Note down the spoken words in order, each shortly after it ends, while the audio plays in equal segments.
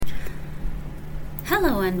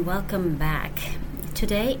Hello and welcome back.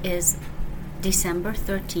 Today is December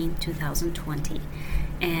 13, 2020,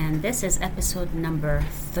 and this is episode number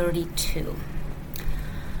 32.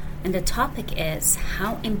 And the topic is,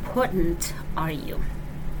 how important are you?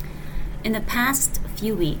 In the past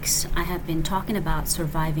few weeks, I have been talking about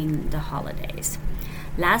surviving the holidays.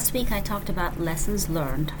 Last week, I talked about lessons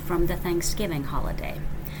learned from the Thanksgiving holiday.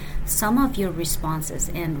 Some of your responses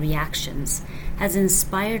and reactions has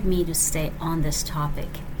inspired me to stay on this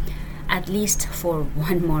topic, at least for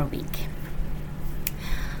one more week.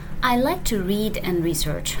 I like to read and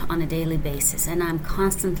research on a daily basis, and I'm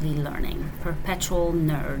constantly learning. Perpetual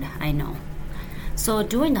nerd, I know. So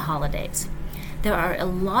during the holidays, there are a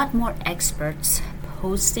lot more experts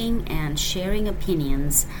posting and sharing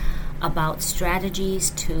opinions about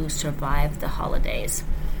strategies to survive the holidays.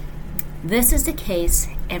 This is the case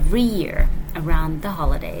every year around the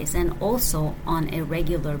holidays and also on a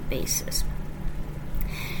regular basis.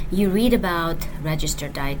 You read about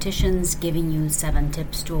registered dietitians giving you 7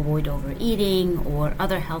 tips to avoid overeating, or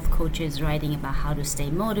other health coaches writing about how to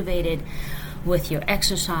stay motivated with your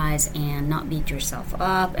exercise and not beat yourself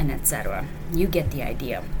up, and etc. You get the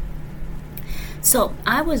idea. So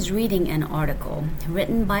I was reading an article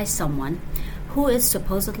written by someone who is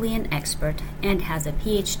supposedly an expert and has a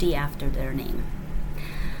PhD after their name.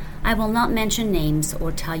 I will not mention names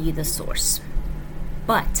or tell you the source,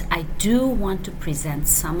 but I do want to present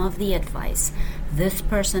some of the advice this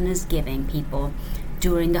person is giving people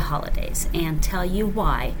during the holidays and tell you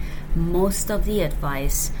why most of the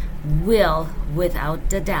advice will,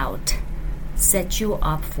 without a doubt, set you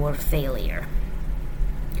up for failure.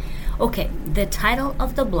 Okay, the title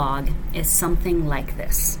of the blog is something like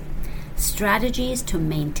this: Strategies to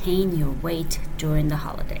Maintain Your Weight During the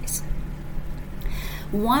Holidays.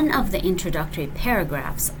 One of the introductory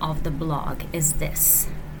paragraphs of the blog is this,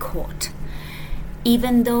 quote,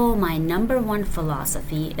 "Even though my number one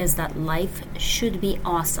philosophy is that life should be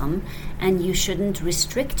awesome and you shouldn't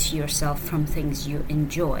restrict yourself from things you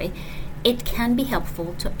enjoy, it can be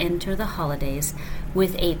helpful to enter the holidays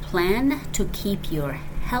with a plan to keep your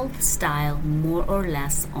health style more or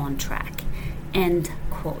less on track." End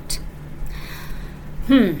quote.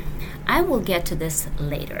 I will get to this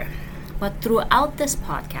later, but throughout this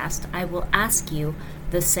podcast, I will ask you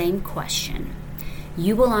the same question.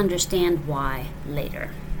 You will understand why later.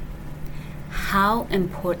 How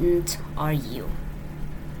important are you?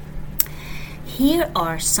 Here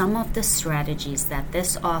are some of the strategies that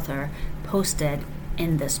this author posted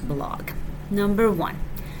in this blog. Number 1,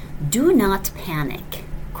 do not panic.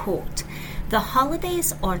 Quote, "The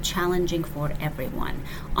holidays are challenging for everyone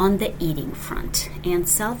on the eating front, and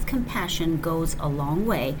self-compassion goes a long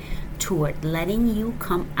way toward letting you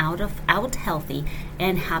come out healthy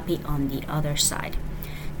and happy on the other side.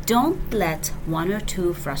 Don't let 1 or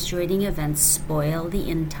 2 frustrating events spoil the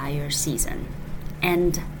entire season."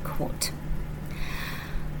 End quote.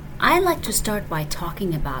 I like to start by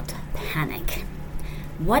talking about panic.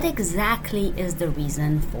 What exactly is the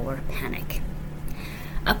reason for panic?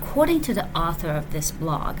 According to the author of this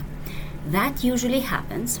blog, that usually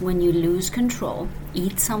happens when you lose control,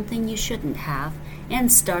 eat something you shouldn't have,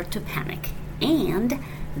 and start to panic. And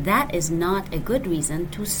that is not a good reason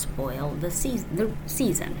to spoil the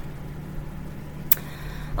season.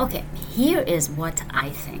 Okay, here is what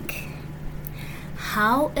I think.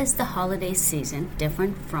 How is the holiday season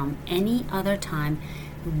different from any other time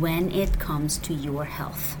when it comes to your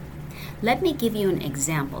health? Let me give you an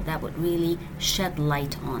example that would really shed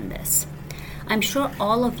light on this. I'm sure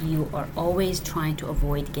all of you are always trying to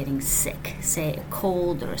avoid getting sick, say a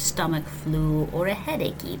cold or a stomach flu or a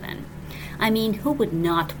headache even. I mean, who would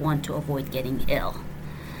not want to avoid getting ill?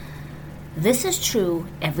 This is true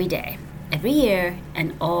every day, every year,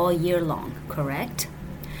 and all year long, correct?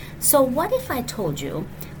 So what if I told you,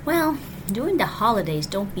 well, during the holidays,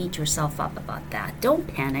 don't beat yourself up about that. Don't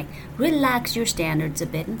panic. Relax your standards a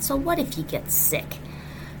bit. And so what if you get sick?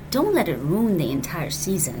 Don't let it ruin the entire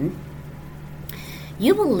season.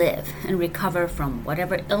 You will live and recover from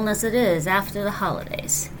whatever illness it is after the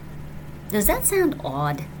holidays. Does that sound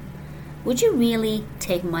odd? Would you really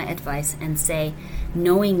take my advice and say,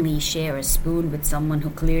 knowingly share a spoon with someone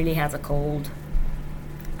who clearly has a cold?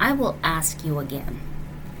 I will ask you again.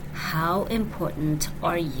 How important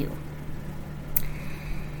are you?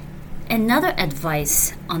 Another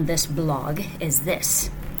advice on this blog is this.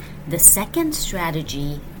 The second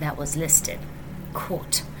strategy that was listed,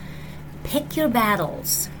 quote, "Pick your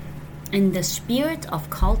battles. In the spirit of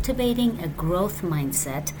cultivating a growth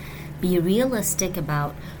mindset, be realistic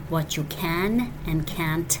about what you can and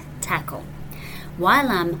can't tackle. While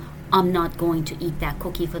I'm I'm not going to eat that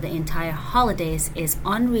cookie for the entire holidays is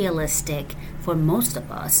unrealistic for most of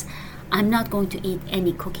us. I'm not going to eat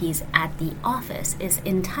any cookies at the office is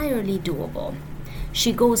entirely doable.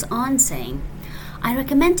 She goes on saying, I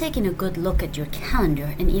recommend taking a good look at your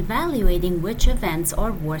calendar and evaluating which events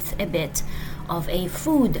are worth a bit of a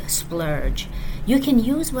food splurge. You can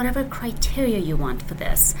use whatever criteria you want for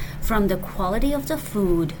this, from the quality of the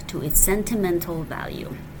food to its sentimental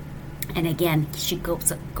value. And again, she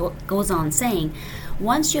goes on saying,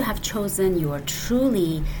 once you have chosen your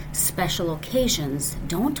truly special occasions,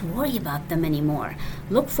 don't worry about them anymore.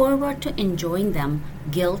 Look forward to enjoying them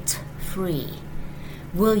guilt-free.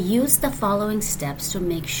 We'll use the following steps to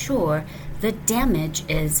make sure the damage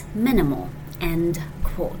is minimal. End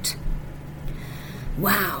quote.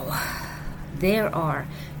 Wow, there are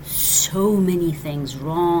so many things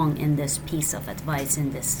wrong in this piece of advice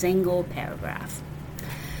in this single paragraph.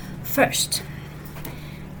 First,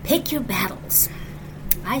 pick your battles.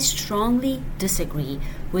 I strongly disagree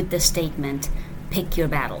with the statement, pick your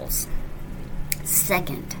battles.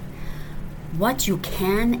 Second, what you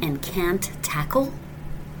can and can't tackle.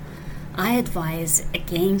 I advise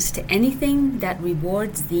against anything that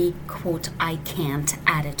rewards the, quote, I can't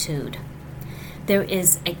attitude. There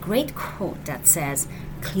is a great quote that says,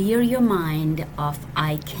 clear your mind of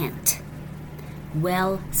I can't.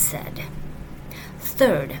 Well said.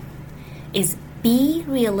 Third, is be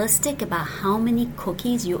realistic about how many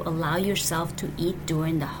cookies you allow yourself to eat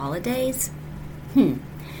during the holidays.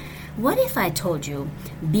 What if I told you,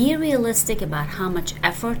 be realistic about how much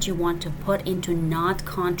effort you want to put into not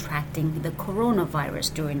contracting the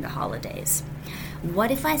coronavirus during the holidays? What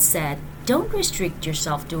if I said, don't restrict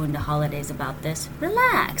yourself during the holidays about this,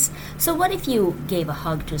 relax. So what if you gave a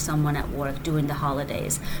hug to someone at work during the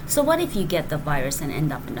holidays? So what if you get the virus and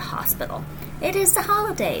end up in the hospital? It is the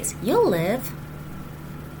holidays, you'll live.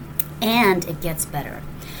 And it gets better.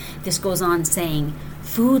 This goes on saying,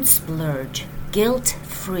 food splurge,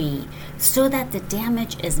 guilt-free, so that the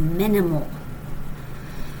damage is minimal.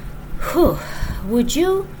 Would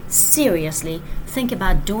you seriously think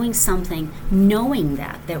about doing something knowing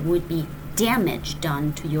that there would be damage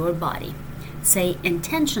done to your body? Say,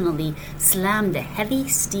 intentionally slam the heavy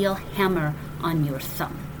steel hammer on your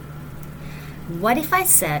thumb. What if I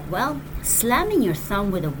said, well, slamming your thumb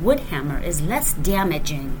with a wood hammer is less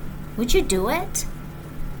damaging? Would you do it?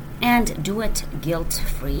 And do it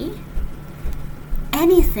guilt-free?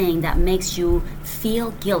 Anything that makes you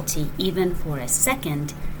feel guilty, even for a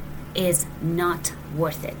second, is not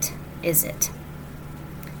worth it, is it?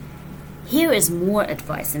 Here is more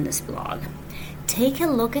advice in this blog. Take a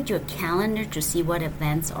look at your calendar to see what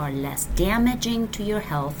events are less damaging to your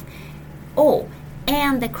health.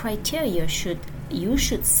 And the criteria you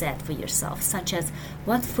should set for yourself, such as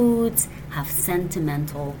what foods have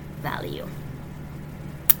sentimental value.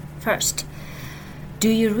 First, do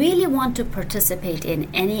you really want to participate in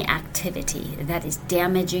any activity that is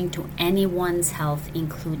damaging to anyone's health,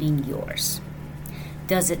 including yours?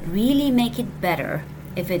 Does it really make it better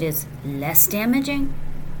if it is less damaging?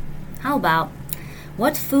 How about,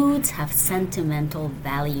 what foods have sentimental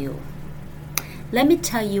value? Let me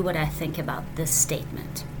tell you what I think about this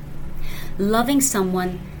statement. Loving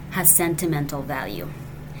someone has sentimental value.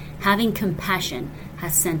 Having compassion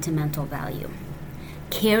has sentimental value.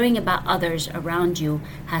 Caring about others around you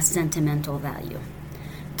has sentimental value.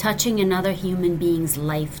 Touching another human being's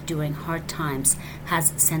life during hard times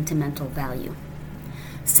has sentimental value.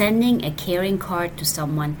 Sending a caring card to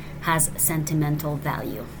someone has sentimental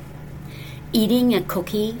value. Eating a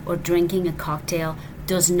cookie or drinking a cocktail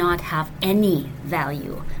does not have any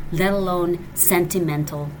value, let alone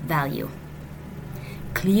sentimental value.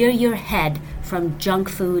 Clear your head from junk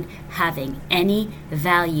food having any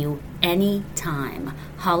value any time,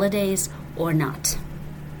 holidays or not.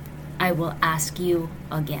 I will ask you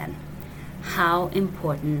again, how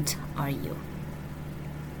important are you?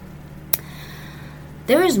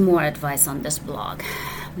 There is more advice on this blog.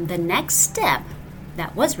 The next step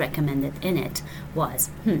that was recommended in it was,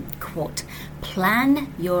 quote,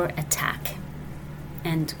 plan your attack,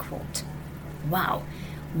 end quote. Wow,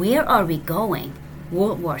 where are we going?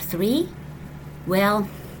 World War III? Well,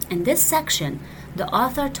 in this section, the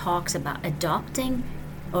author talks about adopting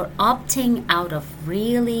or opting out of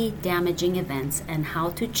really damaging events and how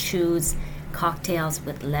to choose cocktails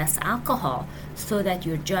with less alcohol so that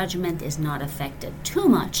your judgment is not affected too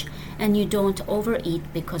much and you don't overeat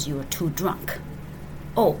because you are too drunk.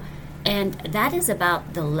 And that is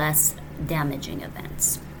about the less damaging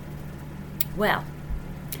events. Well,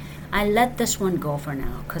 I let this one go for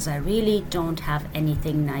now because I really don't have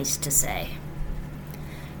anything nice to say.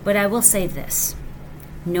 But I will say this.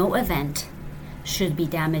 No event should be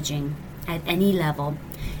damaging at any level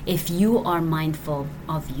if you are mindful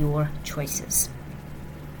of your choices.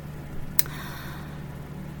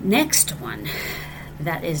 Next one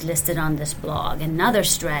that is listed on this blog, another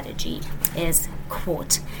strategy is,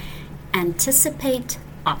 quote, anticipate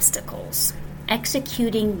obstacles.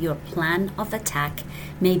 Executing your plan of attack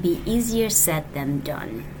may be easier said than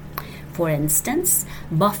done. For instance,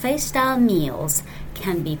 buffet-style meals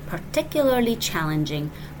can be particularly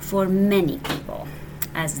challenging for many people,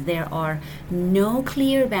 as there are no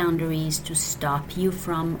clear boundaries to stop you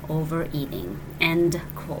from overeating. End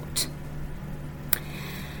quote.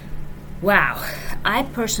 Wow, I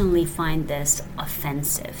personally find this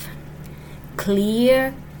offensive.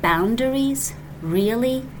 Clear boundaries?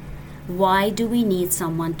 Really? Why do we need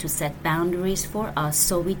someone to set boundaries for us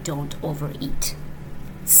so we don't overeat?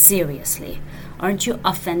 Seriously, aren't you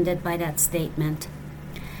offended by that statement?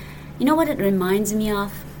 You know what it reminds me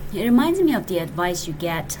of? It reminds me of the advice you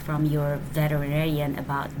get from your veterinarian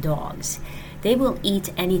about dogs. They will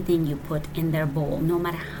eat anything you put in their bowl, no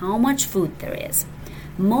matter how much food there is.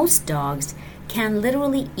 Most dogs can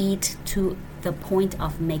literally eat to the point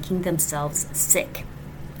of making themselves sick.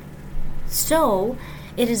 So,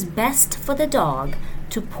 it is best for the dog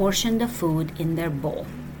to portion the food in their bowl.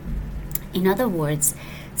 In other words,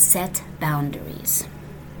 set boundaries.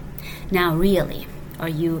 Now, really, are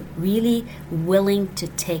you really willing to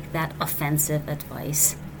take that offensive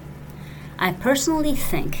advice? I personally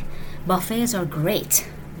think buffets are great.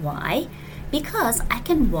 Why? Because I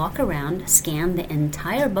can walk around, scan the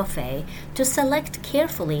entire buffet to select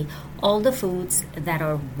carefully all the foods that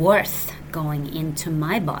are worth going into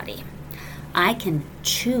my body. I can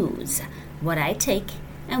choose what I take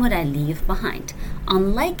and what I leave behind,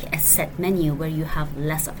 unlike a set menu where you have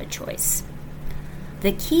less of a choice.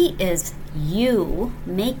 The key is you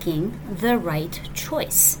making the right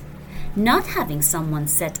choice, not having someone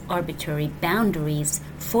set arbitrary boundaries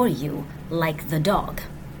for you like the dog.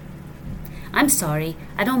 I'm sorry,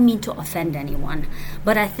 I don't mean to offend anyone,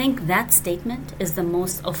 but I think that statement is the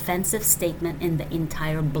most offensive statement in the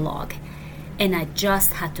entire blog, and I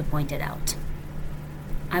just had to point it out.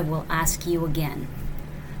 I will ask you again,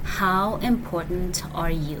 how important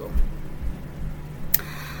are you?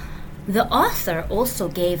 The author also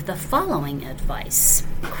gave the following advice,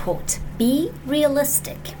 quote, be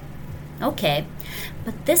realistic. Okay,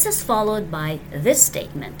 but this is followed by this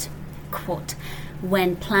statement, quote,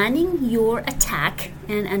 when planning your attack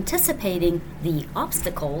and anticipating the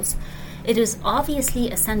obstacles, it is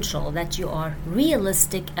obviously essential that you are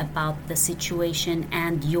realistic about the situation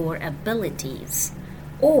and your abilities,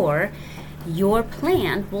 or your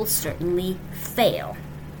plan will certainly fail.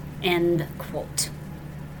 End quote.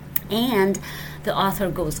 And the author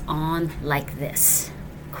goes on like this,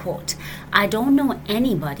 quote, I don't know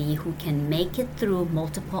anybody who can make it through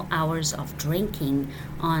multiple hours of drinking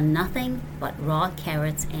on nothing but raw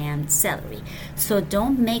carrots and celery. So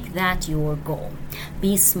don't make that your goal.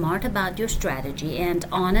 Be smart about your strategy and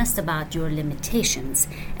honest about your limitations,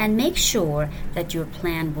 and make sure that your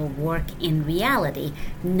plan will work in reality,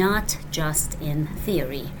 not just in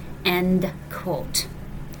theory. End quote.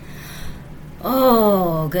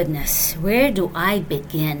 Oh, goodness, where do I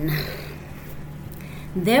begin?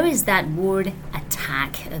 There is that word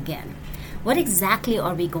attack again. What exactly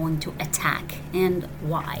are we going to attack and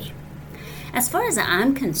why? As far as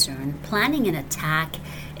I'm concerned, planning an attack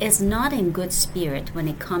is not in good spirit when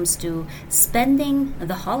it comes to spending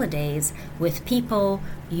the holidays with people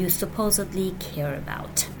you supposedly care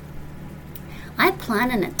about. I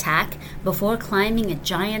plan an attack before climbing a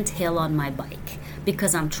giant hill on my bike,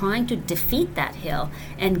 because I'm trying to defeat that hill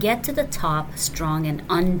and get to the top strong and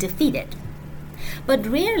undefeated. But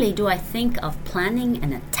rarely do I think of planning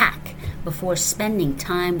an attack before spending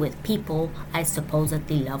time with people I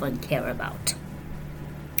supposedly love and care about.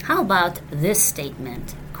 How about this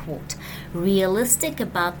statement, quote, realistic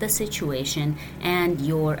about the situation and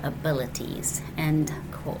your abilities, end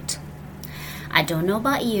quote. I don't know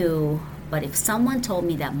about you, but if someone told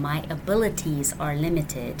me that my abilities are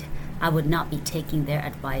limited, I would not be taking their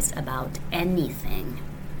advice about anything.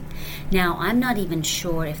 Now, I'm not even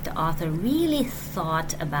sure if the author really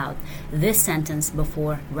thought about this sentence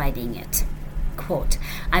before writing it. Quote,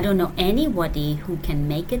 I don't know anybody who can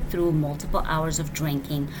make it through multiple hours of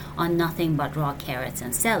drinking on nothing but raw carrots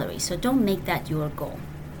and celery, so don't make that your goal.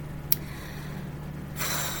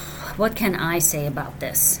 What can I say about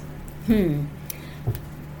this?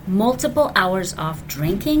 Multiple hours of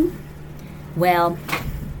drinking? Well,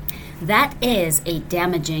 that is a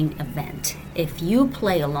damaging event. If you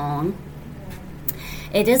play along,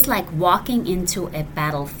 it is like walking into a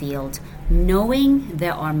battlefield knowing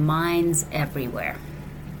there are mines everywhere.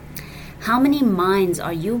 How many mines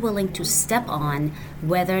are you willing to step on,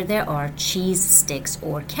 whether there are cheese sticks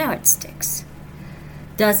or carrot sticks?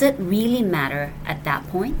 Does it really matter at that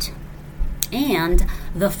point? And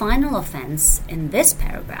the final offense in this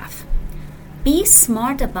paragraph: be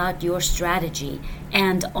smart about your strategy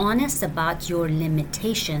and honest about your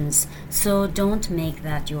limitations, so don't make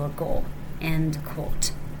that your goal. End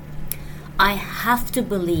quote. I have to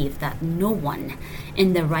believe that no one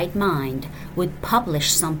in their right mind would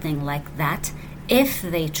publish something like that if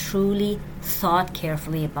they truly thought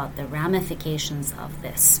carefully about the ramifications of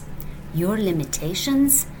this. Your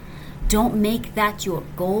limitations? Don't make that your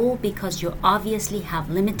goal because you obviously have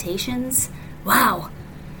limitations? Wow!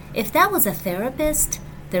 If that was a therapist,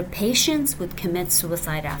 their patients would commit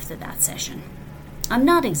suicide after that session. I'm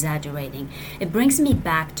not exaggerating. It brings me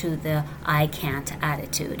back to the I can't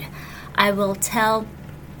attitude. I will tell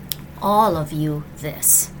all of you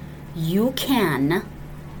this: you can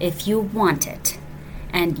if you want it,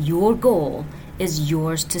 and your goal is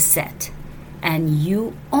yours to set, and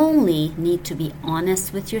you only need to be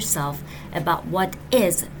honest with yourself about what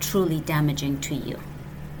is truly damaging to you.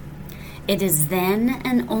 It is then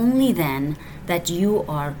and only then that you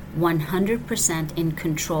are 100% in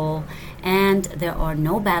control, and there are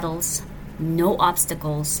no battles, no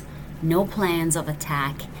obstacles, no plans of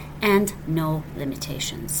attack, and no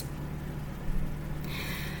limitations.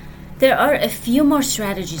 There are a few more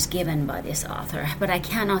strategies given by this author, but I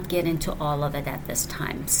cannot get into all of it at this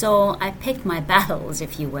time. So I picked my battles,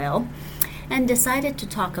 if you will, and decided to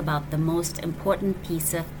talk about the most important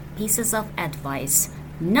pieces of advice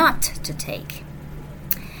not to take.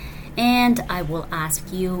 And I will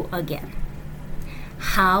ask you again,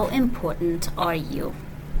 how important are you?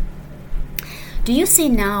 Do you see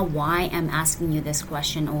now why I'm asking you this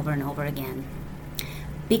question over and over again?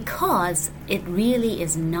 Because it really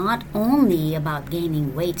is not only about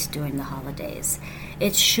gaining weight during the holidays.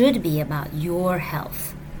 It should be about your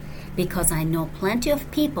health. Because I know plenty of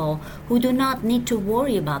people who do not need to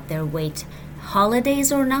worry about their weight,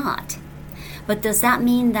 holidays or not. But does that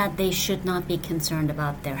mean that they should not be concerned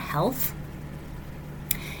about their health?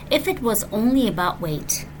 If it was only about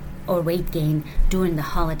weight or weight gain during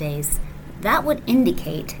the holidays, that would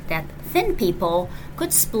indicate that thin people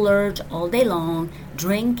could splurge all day long,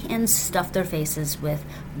 drink and stuff their faces with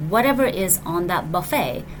whatever is on that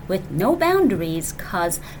buffet with no boundaries,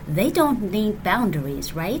 because they don't need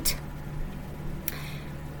boundaries, right?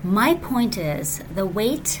 My point is, the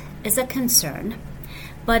weight is a concern,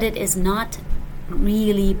 but it is not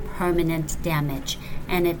really permanent damage,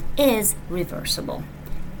 and it is reversible.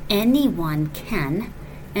 Anyone can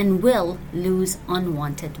and will lose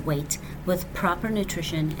unwanted weight with proper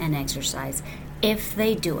nutrition and exercise if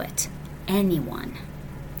they do it. Anyone.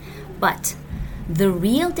 But the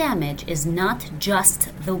real damage is not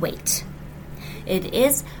just the weight. It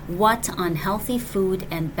is what unhealthy food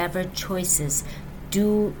and beverage choices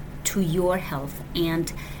do to your health,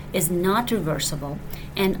 and is not reversible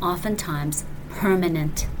and oftentimes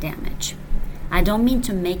permanent damage. I don't mean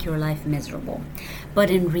to make your life miserable, but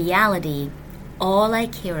in reality, all I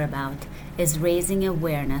care about is raising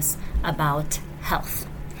awareness about health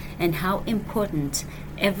and how important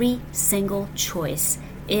every single choice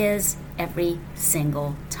is every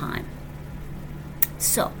single time.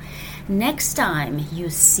 So, next time you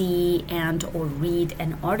see and or read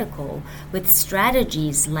an article with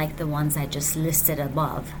strategies like the ones I just listed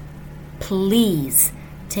above, please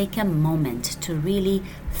take a moment to really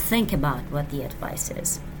think about what the advice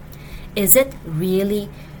is. Is it really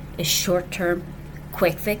a short-term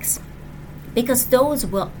quick fix? Because those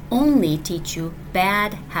will only teach you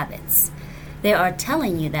bad habits. They are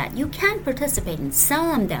telling you that you can participate in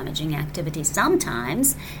some damaging activities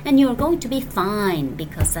sometimes, and you're going to be fine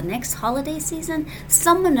because the next holiday season,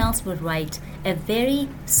 someone else would write a very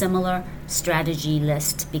similar strategy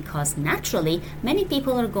list, because naturally, many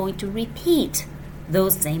people are going to repeat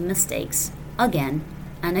those same mistakes again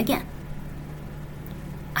and again.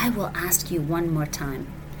 I will ask you one more time.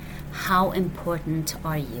 How important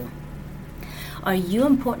are you? Are you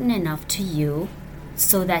important enough to you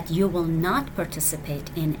so that you will not participate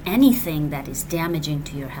in anything that is damaging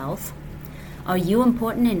to your health? Are you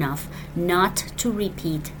important enough not to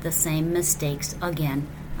repeat the same mistakes again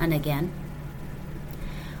and again?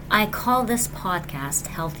 I call this podcast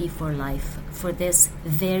Healthy for Life for this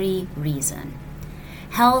very reason.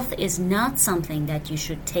 Health is not something that you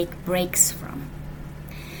should take breaks from.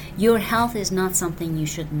 Your health is not something you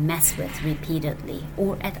should mess with repeatedly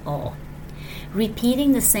or at all.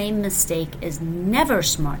 Repeating the same mistake is never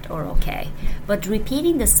smart or okay, but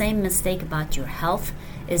repeating the same mistake about your health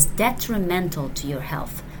is detrimental to your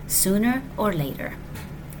health sooner or later.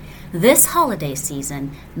 This holiday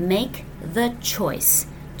season, make the choice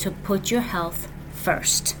to put your health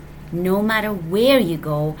first, no matter where you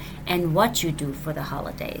go and what you do for the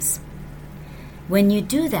holidays. When you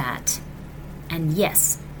do that, and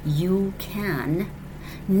yes, you can,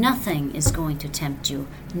 nothing is going to tempt you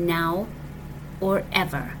now or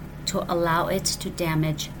ever to allow it to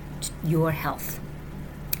damage your health.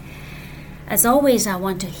 As always, I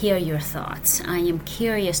want to hear your thoughts. I am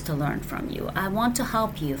curious to learn from you. I want to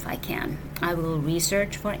help you if I can. I will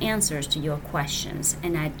research for answers to your questions,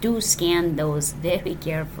 and I do scan those very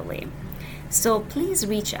carefully. So please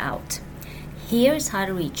reach out. Here's how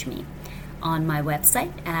to reach me. On my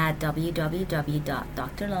website at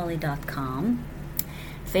www.drlolly.com,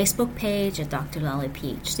 Facebook page at Dr. Lolly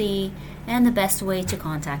PhD, and the best way to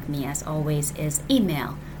contact me, as always, is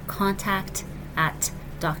email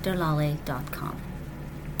contact@drlolly.com.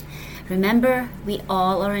 Remember, we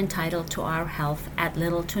all are entitled to our health at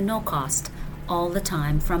little to no cost, all the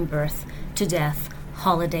time, from birth to death,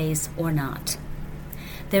 holidays or not.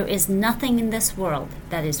 There is nothing in this world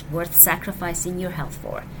that is worth sacrificing your health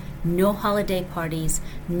for. No holiday parties,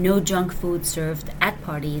 no junk food served at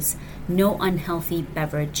parties, no unhealthy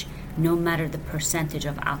beverage, no matter the percentage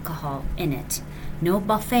of alcohol in it. No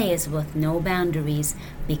buffets with no boundaries,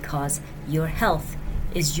 because your health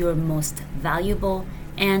is your most valuable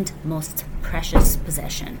and most precious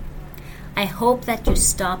possession. I hope that you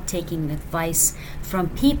stop taking advice from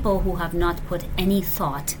people who have not put any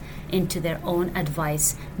thought into their own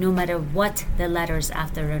advice, no matter what the letters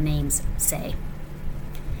after their names say.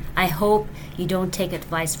 I hope you don't take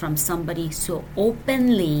advice from somebody so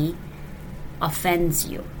openly offends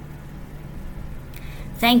you.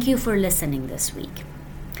 Thank you for listening this week.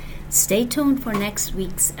 Stay tuned for next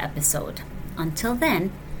week's episode. Until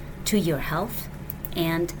then, to your health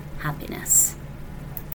and happiness.